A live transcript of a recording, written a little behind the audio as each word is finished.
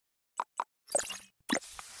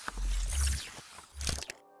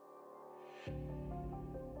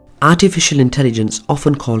Artificial intelligence,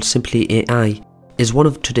 often called simply AI, is one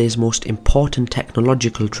of today's most important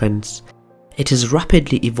technological trends. It is a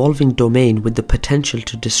rapidly evolving domain with the potential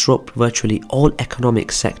to disrupt virtually all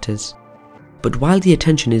economic sectors. But while the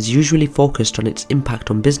attention is usually focused on its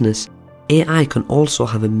impact on business, AI can also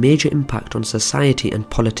have a major impact on society and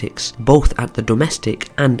politics, both at the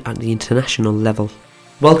domestic and at the international level.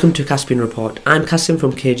 Welcome to Caspian Report. I'm Kasim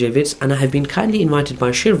from KJ Vids, and I have been kindly invited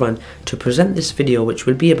by Shirvan to present this video, which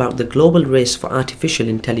will be about the global race for artificial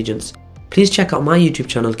intelligence. Please check out my YouTube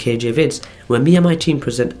channel KJ Vids, where me and my team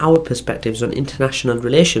present our perspectives on international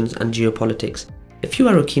relations and geopolitics. If you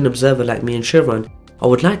are a keen observer like me and Shirvan,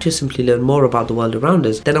 or would like to simply learn more about the world around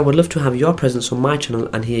us, then I would love to have your presence on my channel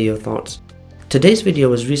and hear your thoughts. Today's video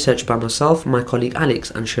was researched by myself, my colleague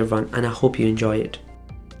Alex and Shirvan, and I hope you enjoy it.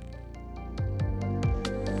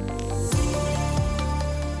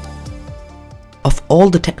 Of all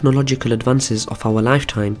the technological advances of our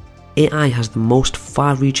lifetime, AI has the most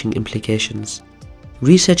far-reaching implications.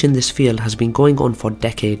 Research in this field has been going on for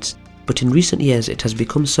decades, but in recent years it has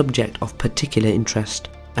become subject of particular interest,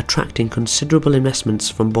 attracting considerable investments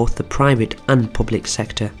from both the private and public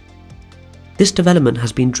sector. This development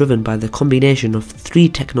has been driven by the combination of three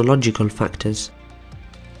technological factors.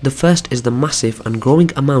 The first is the massive and growing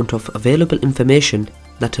amount of available information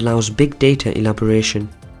that allows big data elaboration.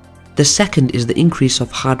 The second is the increase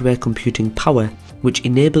of hardware computing power, which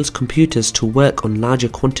enables computers to work on larger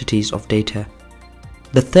quantities of data.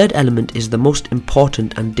 The third element is the most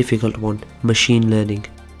important and difficult one, machine learning.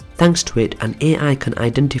 Thanks to it, an AI can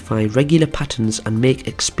identify regular patterns and make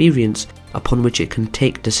experience upon which it can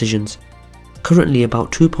take decisions. Currently,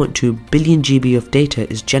 about 2.2 billion GB of data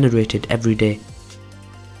is generated every day.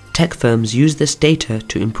 Tech firms use this data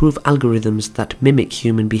to improve algorithms that mimic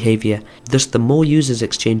human behavior. Thus, the more users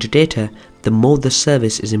exchange data, the more the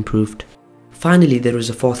service is improved. Finally, there is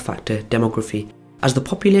a fourth factor, demography. As the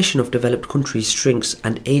population of developed countries shrinks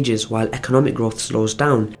and ages while economic growth slows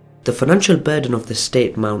down, the financial burden of the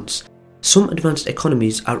state mounts. Some advanced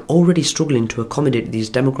economies are already struggling to accommodate these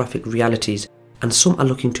demographic realities, and some are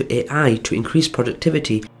looking to AI to increase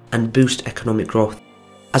productivity and boost economic growth.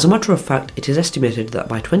 As a matter of fact, it is estimated that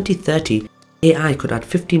by 2030, AI could add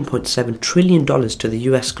 $15.7 trillion to the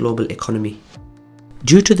US global economy.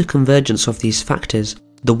 Due to the convergence of these factors,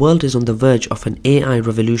 the world is on the verge of an AI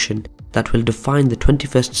revolution that will define the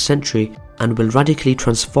 21st century and will radically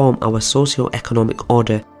transform our socio-economic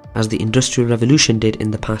order as the Industrial Revolution did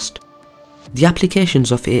in the past. The applications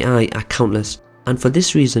of AI are countless, and for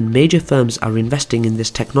this reason major firms are investing in this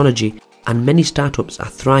technology and many startups are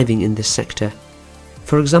thriving in this sector.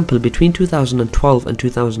 For example, between 2012 and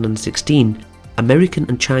 2016, American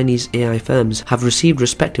and Chinese AI firms have received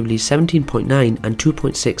respectively 17.9 and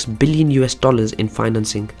 2.6 billion US dollars in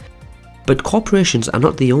financing. But corporations are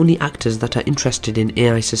not the only actors that are interested in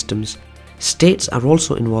AI systems. States are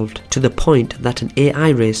also involved, to the point that an AI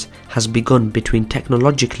race has begun between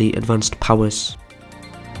technologically advanced powers.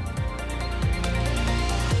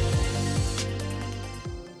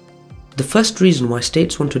 The first reason why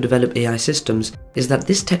states want to develop AI systems is that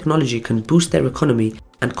this technology can boost their economy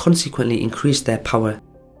and consequently increase their power.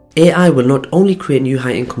 AI will not only create new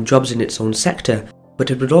high-income jobs in its own sector,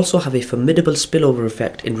 but it would also have a formidable spillover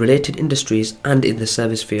effect in related industries and in the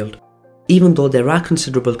service field, even though there are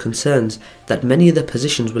considerable concerns that many of the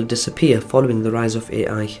positions will disappear following the rise of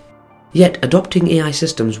AI. Yet, adopting AI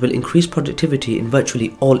systems will increase productivity in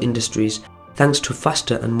virtually all industries, thanks to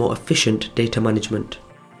faster and more efficient data management.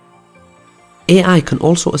 AI can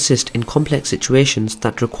also assist in complex situations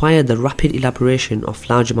that require the rapid elaboration of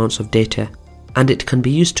large amounts of data, and it can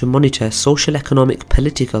be used to monitor social, economic,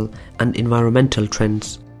 political, and environmental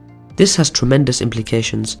trends. This has tremendous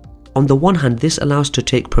implications. On the one hand, this allows to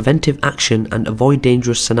take preventive action and avoid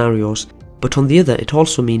dangerous scenarios, but on the other, it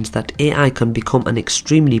also means that AI can become an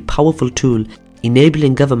extremely powerful tool,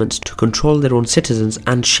 enabling governments to control their own citizens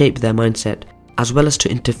and shape their mindset, as well as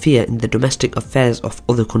to interfere in the domestic affairs of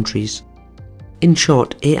other countries. In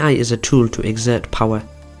short, AI is a tool to exert power,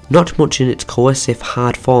 not much in its coercive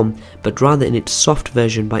hard form, but rather in its soft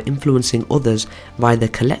version by influencing others via the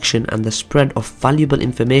collection and the spread of valuable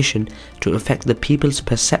information to affect the people's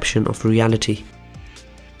perception of reality.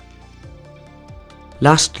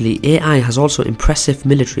 Lastly, AI has also impressive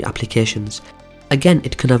military applications. Again,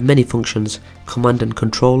 it can have many functions: command and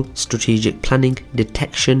control, strategic planning,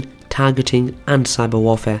 detection, targeting, and cyber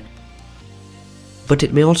warfare. But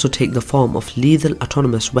it may also take the form of lethal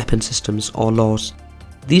autonomous weapon systems or laws.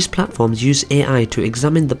 These platforms use AI to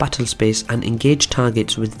examine the battle space and engage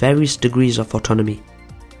targets with various degrees of autonomy.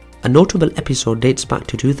 A notable episode dates back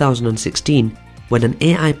to 2016, when an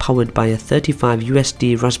AI powered by a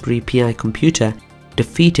 $35 Raspberry Pi computer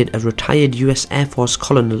defeated a retired US Air Force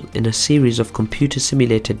colonel in a series of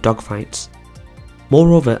computer-simulated dogfights.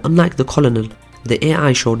 Moreover, unlike the colonel, the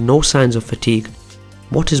AI showed no signs of fatigue.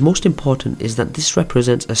 What is most important is that this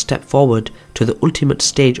represents a step forward to the ultimate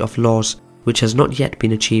stage of laws, which has not yet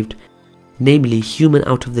been achieved, namely human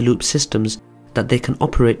out-of-the-loop systems that they can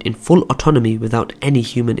operate in full autonomy without any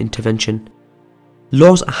human intervention.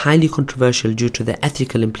 Laws are highly controversial due to their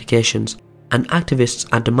ethical implications, and activists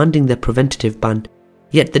are demanding their preventative ban,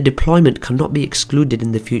 yet the deployment cannot be excluded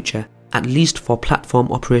in the future, at least for platform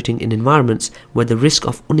operating in environments where the risk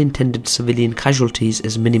of unintended civilian casualties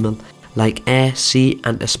is minimal, like air, sea,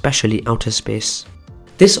 and especially outer space.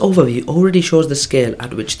 This overview already shows the scale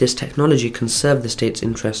at which this technology can serve the state's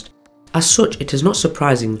interest. As such, it is not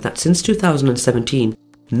surprising that since 2017,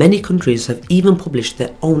 many countries have even published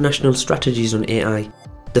their own national strategies on AI.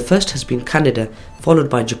 The first has been Canada, followed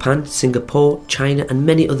by Japan, Singapore, China, and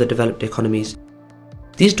many other developed economies.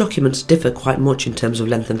 These documents differ quite much in terms of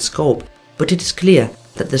length and scope, but it is clear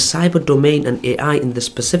that the cyber domain and AI in the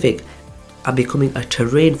specific are becoming a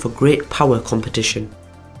terrain for great power competition.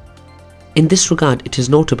 In this regard, it is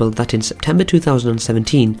notable that in September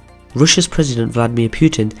 2017, Russia's President Vladimir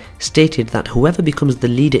Putin stated that whoever becomes the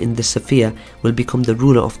leader in this sphere will become the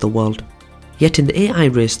ruler of the world. Yet in the AI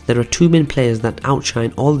race, there are two main players that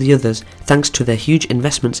outshine all the others thanks to their huge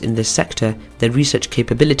investments in this sector, their research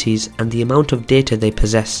capabilities, and the amount of data they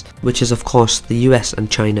possess, which is of course the US and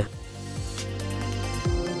China.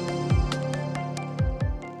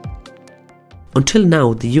 Until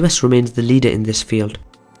now, the US remains the leader in this field.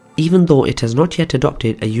 Even though it has not yet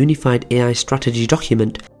adopted a unified AI strategy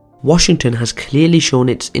document, Washington has clearly shown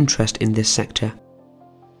its interest in this sector.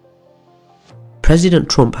 President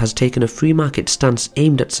Trump has taken a free market stance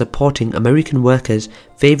aimed at supporting American workers,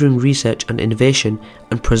 favouring research and innovation,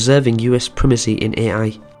 and preserving US primacy in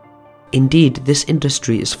AI. Indeed, this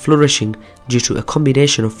industry is flourishing due to a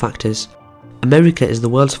combination of factors. America is the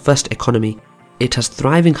world's first economy. It has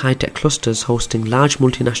thriving high-tech clusters hosting large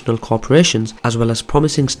multinational corporations as well as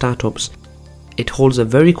promising startups. It holds a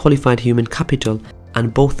very qualified human capital,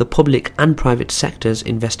 and both the public and private sectors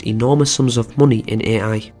invest enormous sums of money in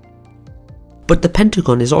AI. But the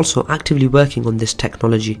Pentagon is also actively working on this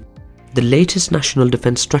technology. The latest National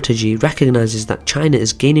Defense Strategy recognizes that China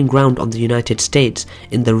is gaining ground on the United States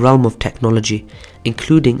in the realm of technology,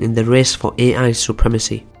 including in the race for AI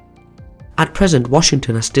supremacy. At present,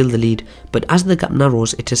 Washington has still the lead, but as the gap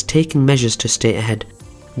narrows, it is taking measures to stay ahead.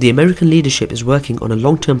 The American leadership is working on a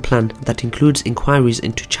long-term plan that includes inquiries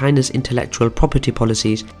into China's intellectual property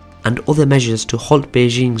policies and other measures to halt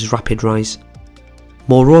Beijing's rapid rise.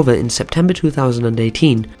 Moreover, in September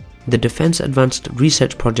 2018, the Defense Advanced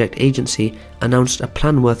Research Project Agency announced a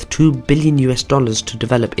plan worth $2 billion to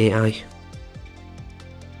develop AI.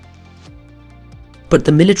 But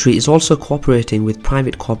the military is also cooperating with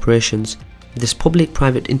private corporations. This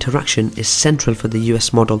public-private interaction is central for the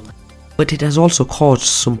US model, but it has also caused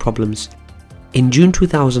some problems. In June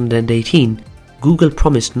 2018, Google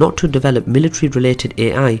promised not to develop military-related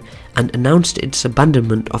AI and announced its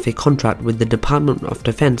abandonment of a contract with the Department of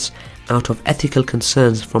Defense out of ethical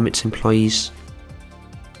concerns from its employees.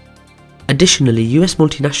 Additionally, US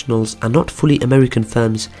multinationals are not fully American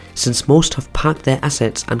firms, since most have parked their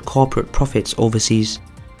assets and corporate profits overseas.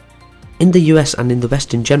 In the US and in the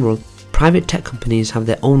West in general, private tech companies have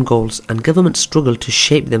their own goals and governments struggle to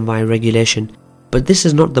shape them via regulation, but this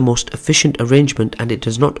is not the most efficient arrangement and it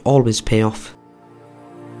does not always pay off.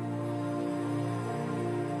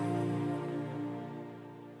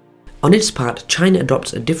 On its part, China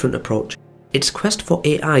adopts a different approach. Its quest for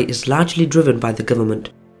AI is largely driven by the government,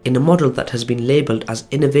 in a model that has been labelled as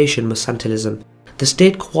innovation mercantilism. The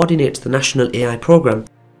state coordinates the national AI program,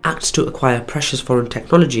 acts to acquire precious foreign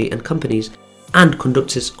technology and companies, and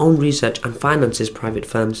conducts its own research and finances private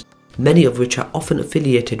firms, many of which are often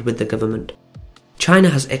affiliated with the government. China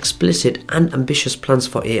has explicit and ambitious plans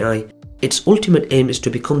for AI. Its ultimate aim is to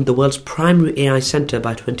become the world's primary AI centre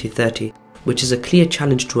by 2030, which is a clear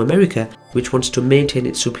challenge to America, which wants to maintain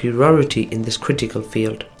its superiority in this critical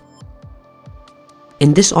field.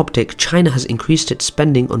 In this optic, China has increased its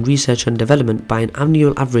spending on research and development by an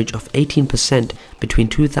annual average of 18% between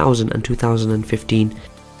 2000 and 2015,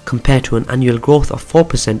 compared to an annual growth of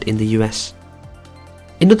 4% in the US.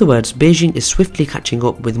 In other words, Beijing is swiftly catching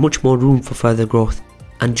up with much more room for further growth,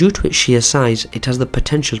 and due to its sheer size, it has the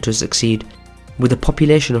potential to succeed. With a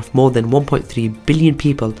population of more than 1.3 billion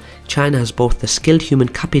people, China has both the skilled human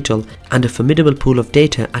capital and a formidable pool of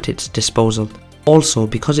data at its disposal. Also,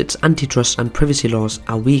 because its antitrust and privacy laws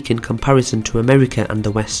are weak in comparison to America and the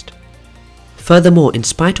West. Furthermore, in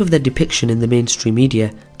spite of their depiction in the mainstream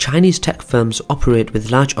media, Chinese tech firms operate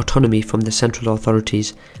with large autonomy from the central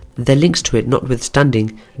authorities. Their links to it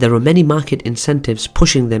notwithstanding, there are many market incentives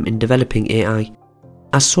pushing them in developing AI.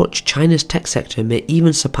 As such, China's tech sector may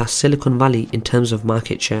even surpass Silicon Valley in terms of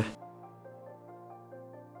market share.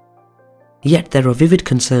 Yet there are vivid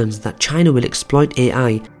concerns that China will exploit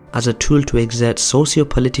AI as a tool to exert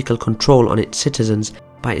socio-political control on its citizens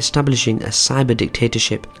by establishing a cyber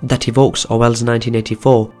dictatorship that evokes Orwell's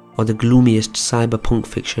 1984 or the gloomiest cyberpunk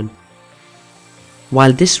fiction.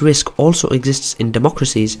 While this risk also exists in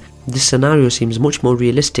democracies, this scenario seems much more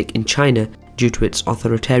realistic in China due to its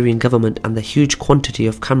authoritarian government and the huge quantity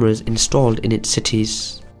of cameras installed in its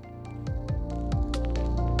cities.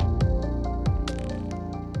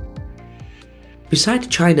 Besides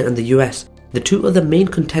China and the US, the two other main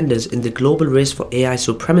contenders in the global race for AI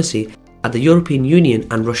supremacy are the European Union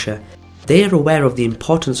and Russia. They are aware of the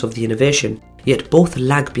importance of the innovation, yet both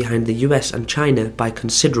lag behind the US and China by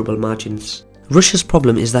considerable margins. Russia's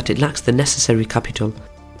problem is that it lacks the necessary capital.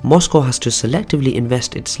 Moscow has to selectively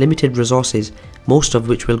invest its limited resources, most of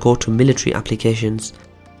which will go to military applications.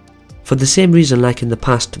 For the same reason like in the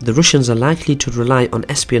past, the Russians are likely to rely on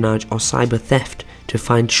espionage or cyber theft to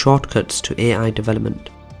find shortcuts to AI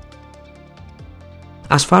development.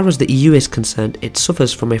 As far as the EU is concerned, it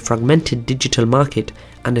suffers from a fragmented digital market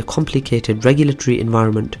and a complicated regulatory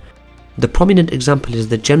environment. The prominent example is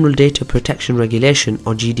the General Data Protection Regulation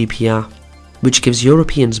or GDPR, which gives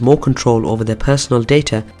Europeans more control over their personal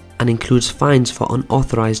data and includes fines for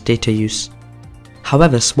unauthorized data use.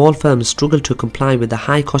 However, small firms struggle to comply with the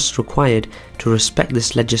high costs required to respect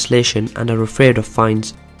this legislation and are afraid of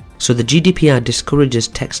fines, so the GDPR discourages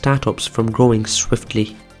tech startups from growing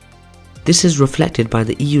swiftly. This is reflected by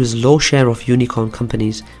the EU's low share of unicorn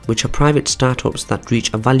companies, which are private startups that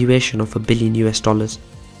reach a valuation of $1 billion.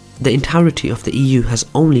 The entirety of the EU has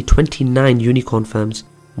only 29 unicorn firms,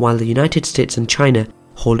 while the United States and China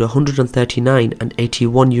hold 139 and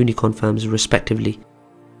 81 unicorn firms respectively.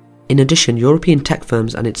 In addition, European tech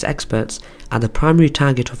firms and its experts are the primary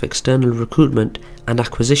target of external recruitment and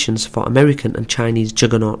acquisitions for American and Chinese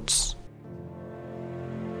juggernauts.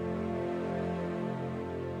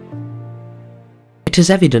 It is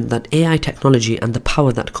evident that AI technology and the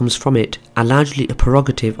power that comes from it are largely a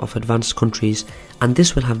prerogative of advanced countries, and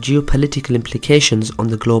this will have geopolitical implications on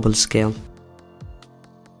the global scale.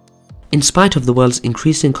 In spite of the world's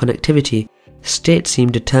increasing connectivity, states seem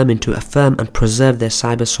determined to affirm and preserve their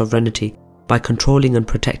cyber sovereignty by controlling and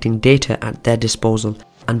protecting data at their disposal,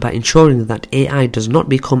 and by ensuring that AI does not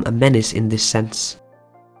become a menace in this sense.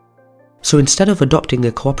 So instead of adopting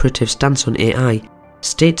a cooperative stance on AI,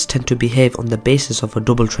 states tend to behave on the basis of a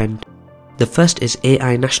double trend. The first is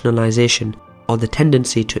AI nationalization, or the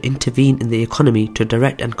tendency to intervene in the economy to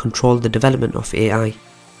direct and control the development of AI.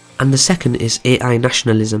 And the second is AI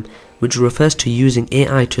nationalism, which refers to using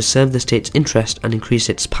AI to serve the state's interest and increase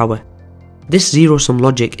its power. This zero-sum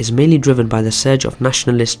logic is mainly driven by the surge of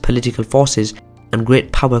nationalist political forces and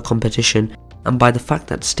great power competition, and by the fact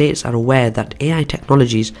that states are aware that AI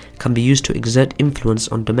technologies can be used to exert influence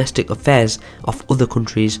on domestic affairs of other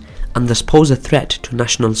countries and thus pose a threat to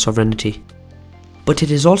national sovereignty. But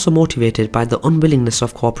it is also motivated by the unwillingness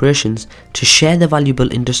of corporations to share the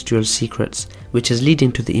valuable industrial secrets, which is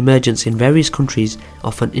leading to the emergence in various countries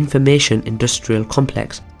of an information industrial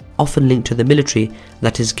complex, often linked to the military,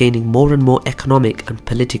 that is gaining more and more economic and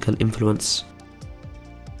political influence.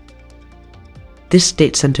 This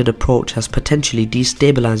state-centered approach has potentially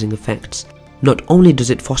destabilizing effects. Not only does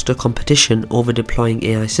it foster competition over deploying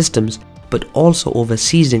AI systems, but also over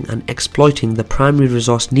seizing and exploiting the primary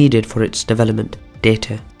resource needed for its development: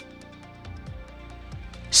 data.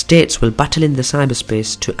 States will battle in the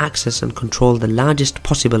cyberspace to access and control the largest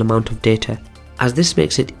possible amount of data, as this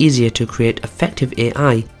makes it easier to create effective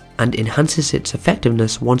AI and enhances its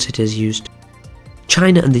effectiveness once it is used.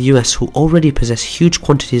 China and the US, who already possess huge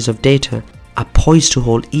quantities of data, are poised to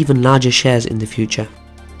hold even larger shares in the future.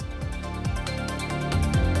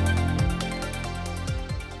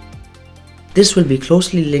 This will be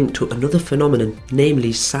closely linked to another phenomenon, namely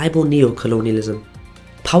cyber-neocolonialism.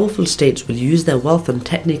 Powerful states will use their wealth and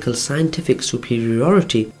technical scientific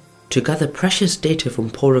superiority to gather precious data from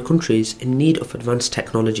poorer countries in need of advanced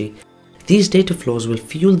technology. These data flows will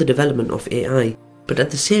fuel the development of AI, but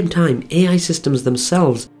at the same time, AI systems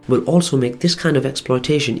themselves will also make this kind of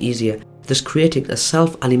exploitation easier, thus creating a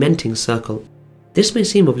self-alimenting circle. This may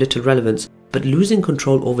seem of little relevance, but losing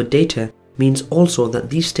control over data means also that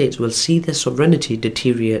these states will see their sovereignty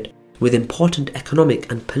deteriorate, with important economic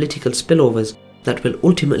and political spillovers that will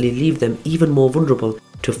ultimately leave them even more vulnerable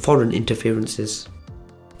to foreign interferences.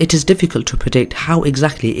 It is difficult to predict how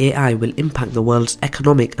exactly AI will impact the world's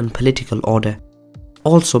economic and political order.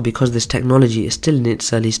 Also, because this technology is still in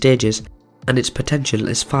its early stages and its potential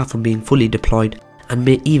is far from being fully deployed and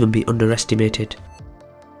may even be underestimated.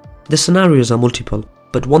 The scenarios are multiple,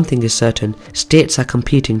 but one thing is certain: states are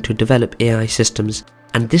competing to develop AI systems,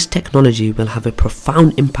 and this technology will have a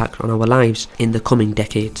profound impact on our lives in the coming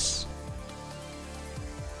decades.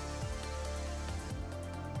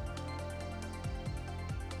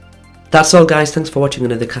 That's all guys, thanks for watching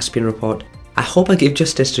another Caspian Report. I hope I gave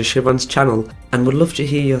justice to Shirvan's channel and would love to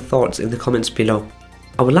hear your thoughts in the comments below.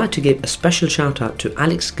 I would like to give a special shout out to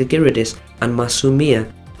Alex Gagiridis and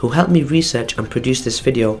Masumia, who helped me research and produce this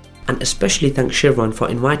video, and especially thank Shirvan for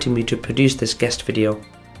inviting me to produce this guest video.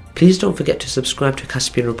 Please don't forget to subscribe to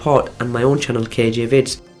Caspian Report and my own channel KJ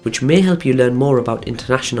Vids, which may help you learn more about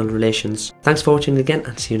international relations. Thanks for watching again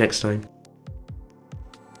and see you next time.